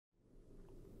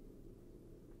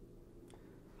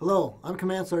Hello, I'm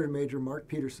Command Sergeant Major Mark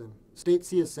Peterson, State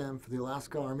CSM for the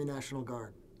Alaska Army National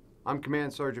Guard. I'm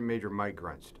Command Sergeant Major Mike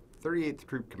Grunst, 38th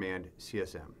Troop Command,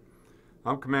 CSM.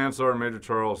 I'm Command Sergeant Major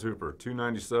Charles Hooper,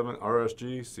 297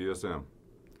 RSG, CSM.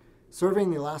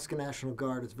 Serving the Alaska National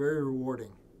Guard is very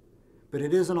rewarding, but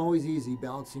it isn't always easy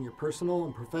balancing your personal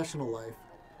and professional life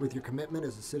with your commitment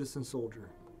as a citizen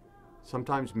soldier.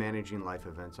 Sometimes managing life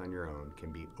events on your own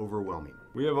can be overwhelming.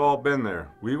 We have all been there.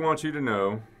 We want you to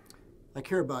know I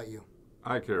care about you.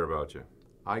 I care about you.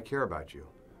 I care about you.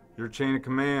 Your chain of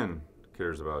command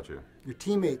cares about you. Your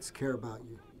teammates care about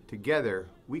you. Together,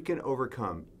 we can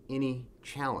overcome any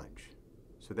challenge.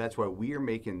 So that's why we are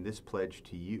making this pledge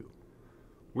to you.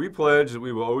 We pledge that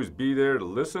we will always be there to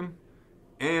listen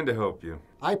and to help you.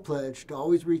 I pledge to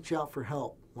always reach out for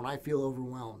help when I feel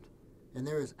overwhelmed, and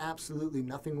there is absolutely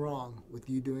nothing wrong with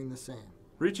you doing the same.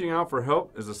 Reaching out for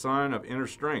help is a sign of inner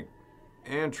strength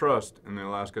and trust in the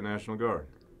Alaska National Guard.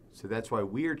 So that's why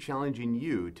we are challenging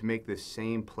you to make this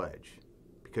same pledge,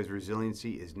 because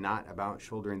resiliency is not about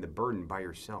shouldering the burden by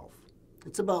yourself.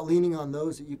 It's about leaning on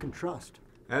those that you can trust.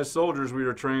 As soldiers, we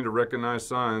are trained to recognize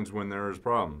signs when there is a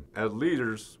problem. As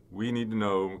leaders, we need to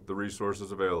know the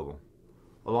resources available.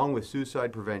 Along with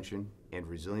suicide prevention and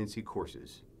resiliency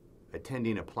courses,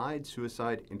 attending Applied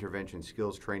Suicide Intervention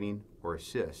Skills Training, or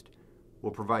ASSIST, will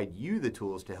provide you the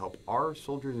tools to help our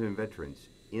soldiers and veterans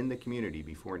in the community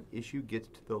before an issue gets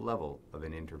to the level of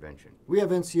an intervention. We have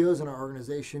NCOs in our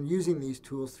organization using these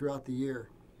tools throughout the year,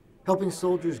 helping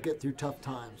soldiers get through tough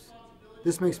times.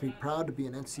 This makes me proud to be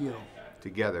an NCO.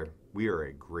 Together, we are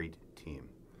a great team.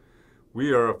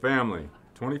 We are a family,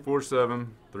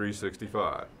 24/7,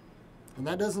 365. And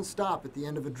that doesn't stop at the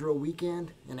end of a drill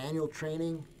weekend, an annual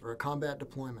training, or a combat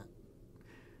deployment.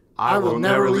 I will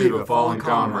never leave a fallen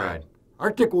comrade.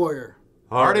 Arctic Warrior.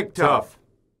 Arctic Tough.